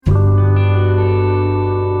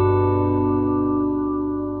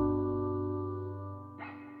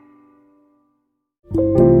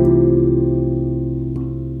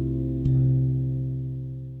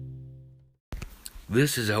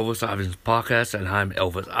This is Elvis Iverson's podcast, and I'm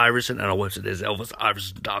Elvis Iverson, and our website is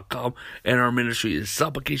elvisiverson.com, and our ministry is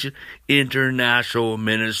Supplication International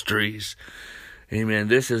Ministries. Amen.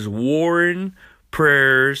 This is Warring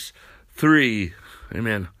Prayers 3.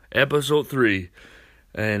 Amen. Episode 3.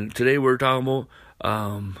 And today we're talking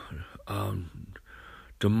about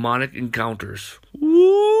demonic encounters.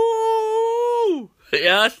 Woo!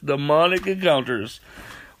 Yes, demonic encounters.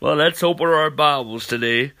 Well, let's open our Bibles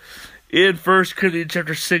today in 1 Corinthians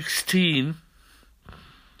chapter 16.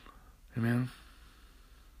 Amen.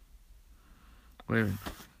 Wait a minute.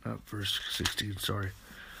 Not verse 16, sorry.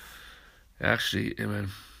 Actually, amen.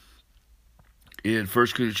 In 1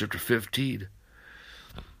 Corinthians chapter 15,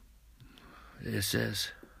 it says,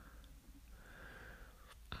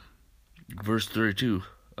 verse 32.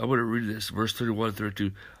 I'm going to read this, verse 31 and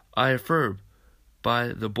 32. I affirm by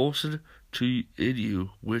the boasting in you,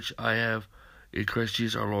 which I have in Christ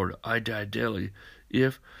Jesus our Lord, I die daily.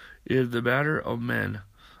 If in the matter of men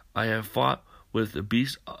I have fought with the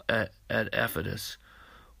beast at Ephesus,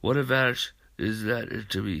 what advantage is that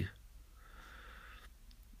to me?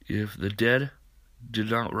 If the dead did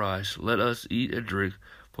not rise, let us eat and drink,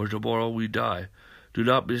 for tomorrow we die. Do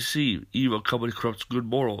not be deceived, evil company corrupts good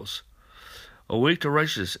morals. Awake to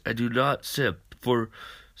righteousness, and do not sin, for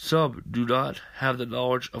some do not have the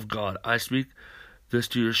knowledge of God. I speak this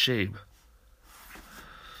to your shame.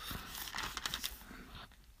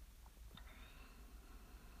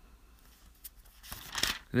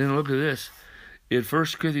 And then look at this. In 1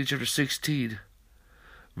 Corinthians chapter 16,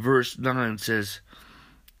 verse 9 says,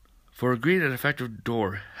 for a great and effective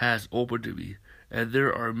door has opened to me, and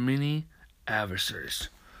there are many adversaries.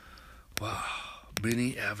 Wow,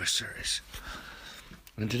 many adversaries.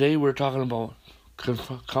 And today we're talking about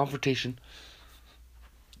confrontation,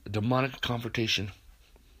 demonic confrontation.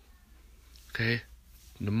 Okay?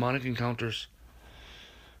 Demonic encounters.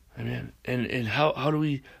 Amen. And how do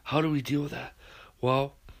we deal with that?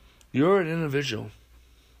 Well, you're an individual.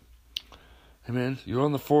 Amen. You're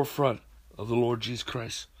on the forefront of the Lord Jesus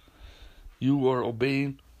Christ. You are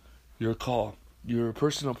obeying your call. You're a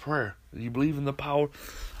person of prayer. You believe in the power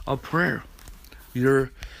of prayer.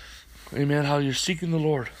 Amen, how you're seeking the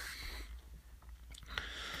Lord.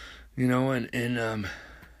 You know, and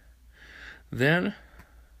then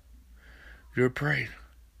you're praying.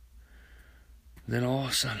 Then all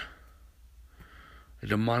of a sudden, a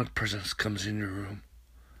demonic presence comes in your room.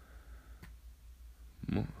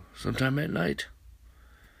 Sometime at night.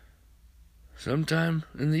 Sometime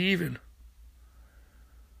in the evening.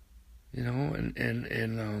 You know, and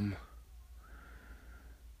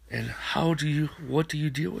what do you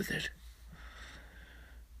deal with it?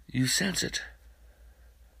 You sense it.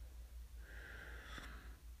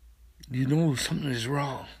 You know something is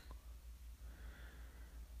wrong.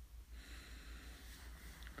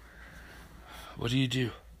 What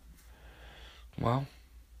do? Well,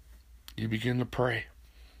 you begin to pray.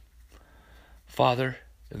 Father,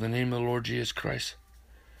 in the name of the Lord Jesus Christ,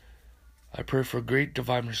 I pray for great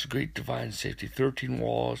divine safety, 13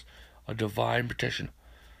 walls of divine protection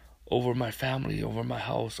over my family, over my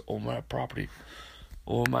house, over my property,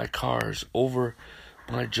 over my cars, over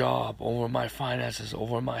my job, over my finances,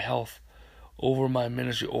 over my health, over my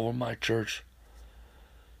ministry, over my church,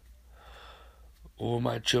 over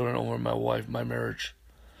my children, over my wife, my marriage.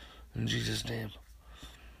 In Jesus' name.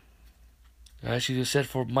 I ask you to set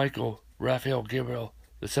for Michael, Raphael, Gabriel,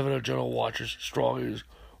 the 7 general watchers, strong angels,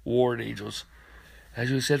 warring angels.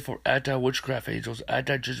 As you said, for anti-witchcraft angels,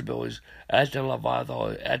 anti-Jezebelites,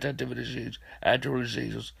 anti-Leviathan, anti-divination angels, anti-religious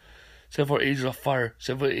angels. Send for angels of fire.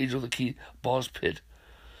 Send for angels of the key, ball's pit.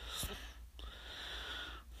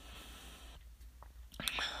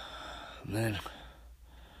 And then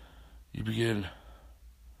you begin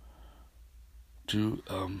to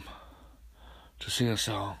sing a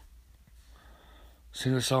song.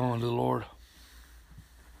 Sing a song unto the Lord.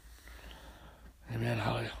 Amen.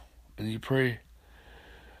 Hallelujah. And you pray.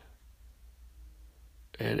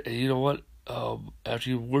 And you know what? After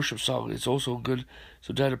you worship song, it's also good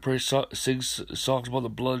sometimes to pray, sing songs about the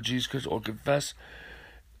blood of Jesus Christ, or confess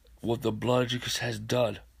what the blood of Jesus has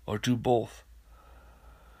done, or do both.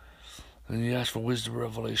 And you ask for wisdom and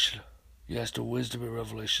revelation. You ask for wisdom and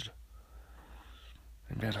revelation.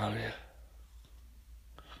 Amen. Hallelujah.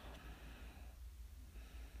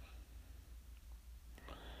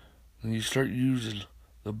 And you start using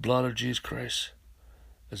the blood of Jesus Christ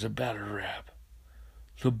as a battle ram.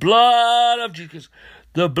 The blood of Jesus.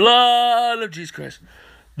 The blood of Jesus Christ.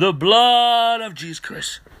 The blood of Jesus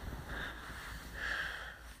Christ.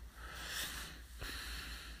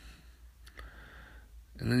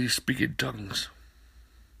 And then you speak in tongues.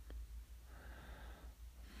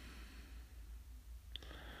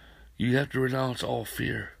 You have to renounce all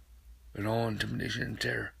fear and all intimidation and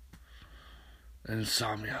terror and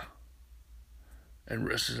insomnia and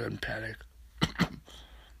restless and panic.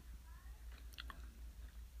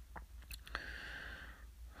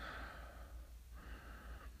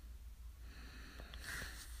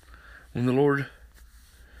 When the Lord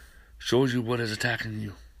shows you what is attacking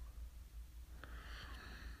you,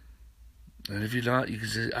 and if you're not, you can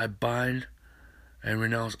say, I bind and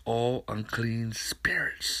renounce all unclean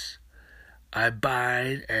spirits. I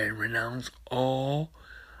bind and renounce all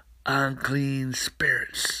unclean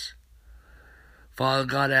spirits. Father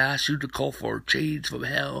God, I ask you to call for chains from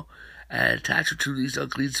hell and attach it to these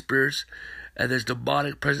unclean spirits and this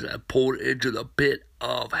demonic presence and pull it into the pit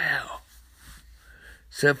of hell.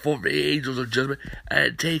 Send forth the angels of judgment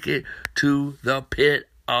and take it to the pit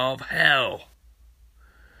of hell.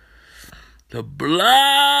 The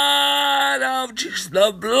blood of Jesus,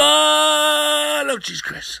 the blood of Jesus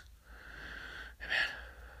Christ. Amen.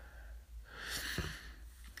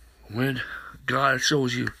 When God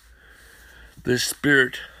shows you this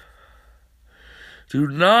spirit, do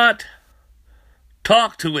not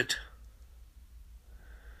talk to it.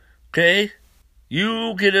 Okay?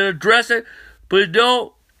 You can address it, but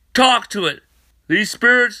don't talk to it. These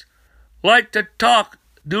spirits like to talk.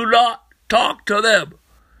 Do not talk to them.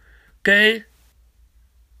 Okay?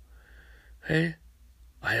 Hey,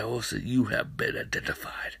 I also, you have been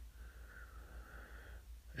identified.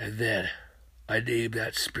 And then I name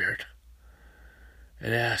that spirit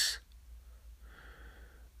and ask,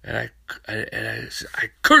 and I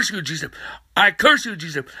curse you in Jesus' name. I curse you in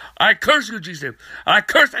Jesus' name. I curse you in Jesus' name. I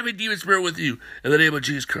curse every demon spirit with you in the name of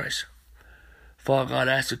Jesus Christ. Father God,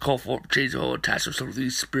 I ask to call for change of all, attach themselves to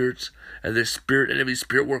these spirits and this spirit and every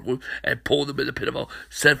spirit work with and pull them in the pit of hell.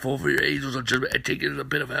 Send forth your angels of judgment and take it into the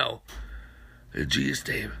pit of hell. In Jesus'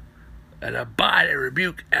 name. And I bind and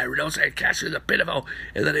rebuke and renounce and cast you in the pit of hell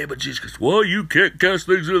in the name of Jesus Christ. Well, you can't cast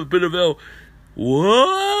things into the pit of hell.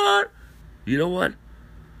 What? You know what?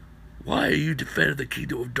 Why are you defending the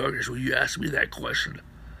kingdom of darkness when you ask me that question?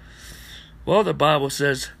 Well, the Bible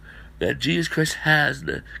says that Jesus Christ has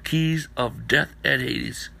the keys of death and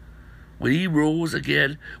Hades. When he rose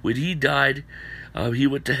again, when he died, he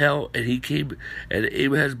went to hell and he came and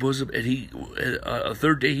Abraham's bosom, and a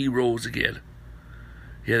third day he rose again.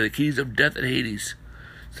 He had the keys of death and Hades.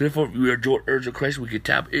 So therefore, if we are joint heirs of Christ, we can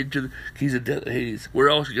tap into the keys of death and Hades. Where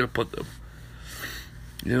else are you going to put them?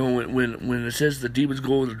 You know, when it says the demons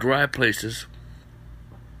go to dry places,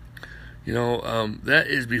 you know, that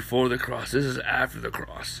is before the cross. This is after the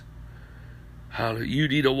cross. Hallelujah. You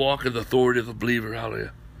need to walk in the authority of the believer.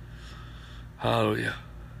 Hallelujah. Hallelujah.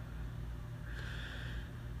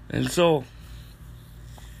 And so,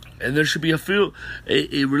 and there should be a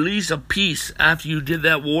release of peace after you did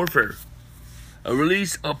that warfare. A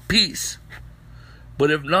release of peace.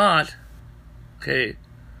 But if not, okay,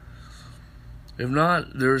 if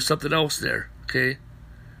not, there's something else there, okay?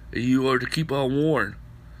 You are to keep on warned,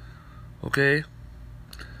 okay?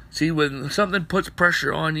 See, when something puts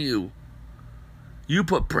pressure on you, you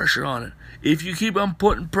put pressure on it. If you keep on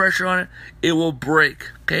putting pressure on it, it will break,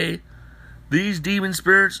 okay? These demon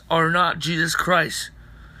spirits are not Jesus Christ.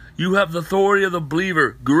 You have the authority of the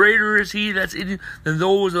believer. Greater is he that's in you than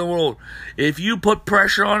those in the world. If you put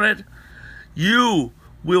pressure on it, you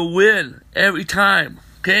will win every time,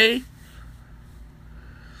 okay?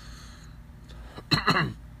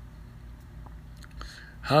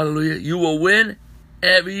 Hallelujah. You will win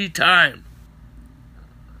every time.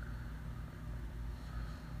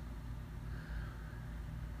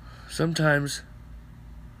 Sometimes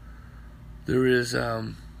there is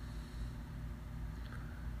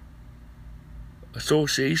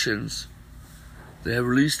associations that have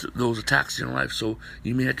released those attacks in your life, so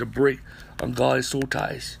you may have to break ungodly soul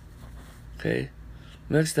ties. Okay?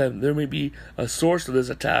 Next time, there may be a source of this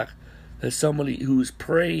attack that somebody who is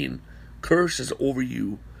praying curses over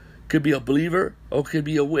you. Could be a believer or could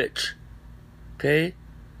be a witch. Okay?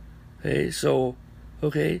 So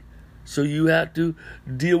you have to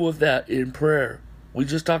deal with that in prayer. We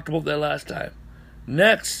just talked about that last time.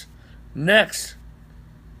 Next,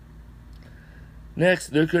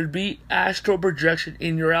 there could be astral projection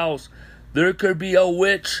in your house. There could be a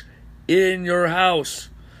witch in your house.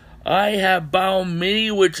 I have bound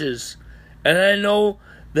many witches, and I know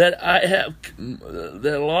that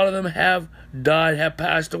that a lot of them have died, have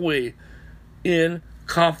passed away in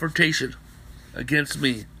confrontation against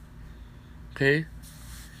me. Okay?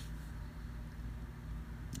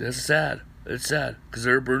 That's sad. It's sad because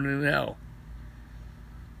they're burning in hell.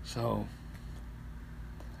 So,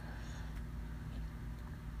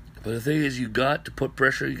 but the thing is, you got to put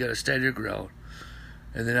pressure. You got to stand your ground.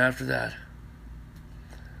 And then after that,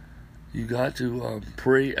 you got to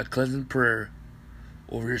pray a cleansing prayer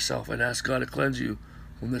over yourself and ask God to cleanse you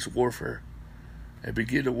from this warfare. And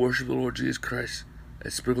begin to worship the Lord Jesus Christ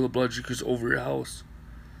and sprinkle the blood of Jesus over your house.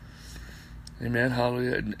 Amen.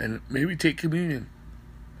 Hallelujah. And maybe take communion.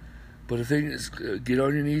 But the thing is, get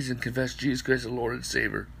on your knees and confess Jesus Christ as Lord and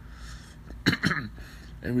Savior.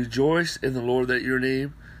 And rejoice in the Lord that your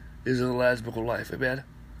name is in the Lamb's Book of Life. Amen.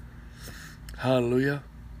 Hallelujah.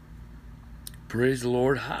 Praise the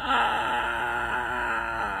Lord. Hallelujah.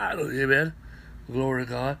 Amen. Glory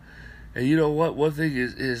to God. And you know what? One thing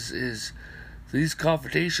is these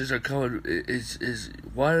confrontations are coming.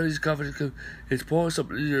 Why are these confrontations coming? It's pulling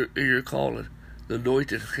something in your calling, the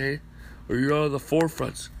anointed, okay? Or you're on the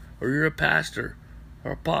forefronts, or you're a pastor,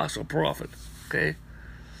 or apostle, prophet, okay?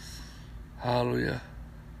 Hallelujah.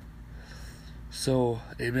 So,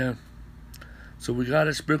 amen. So we got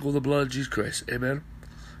to sprinkle the blood of Jesus Christ. Amen.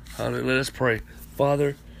 Hallelujah. Let us pray.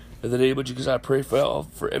 Father, in the name of Jesus, I pray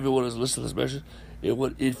for everyone who's listening to this message, and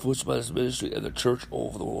what influenced by this ministry and the church all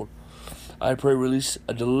over the world. I pray release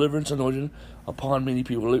a deliverance anointing upon many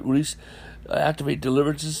people. Release, activate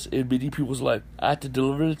deliverances in many people's life. Activate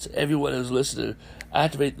deliverance, everyone who's listening.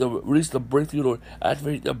 Release the breakthrough anointing.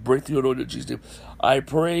 Activate the breakthrough anointing in Jesus' name. I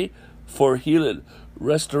pray for healing,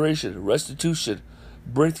 restoration, restitution,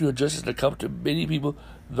 breakthrough and justice to come to many people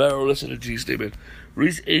that are listening to Jesus' name.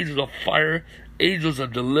 Release angels of fire, angels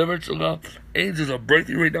of deliverance, angels of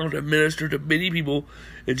breakthrough right now to minister to many people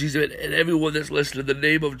in Jesus' name, and everyone that's listening in the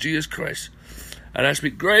name of Jesus Christ. And I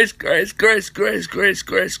speak grace, grace, grace, grace, grace,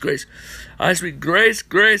 grace, grace. I speak grace,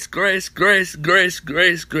 grace, grace, grace, grace,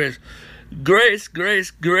 grace, grace. Grace,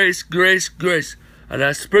 grace, grace, grace, grace. And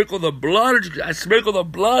I sprinkle the blood of Jesus. I sprinkle the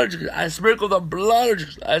blood of Jesus. I sprinkle the blood of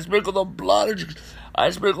Jesus. I sprinkle the blood of Jesus. I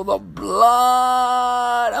sprinkle the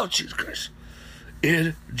blood of Jesus Christ.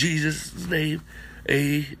 In Jesus' name,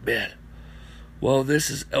 amen. Well, this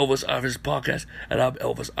is Elvis Iverson Podcast, and I'm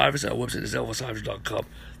Elvis Iverson. Our website is elvisivers.com.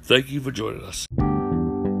 Thank you for joining us.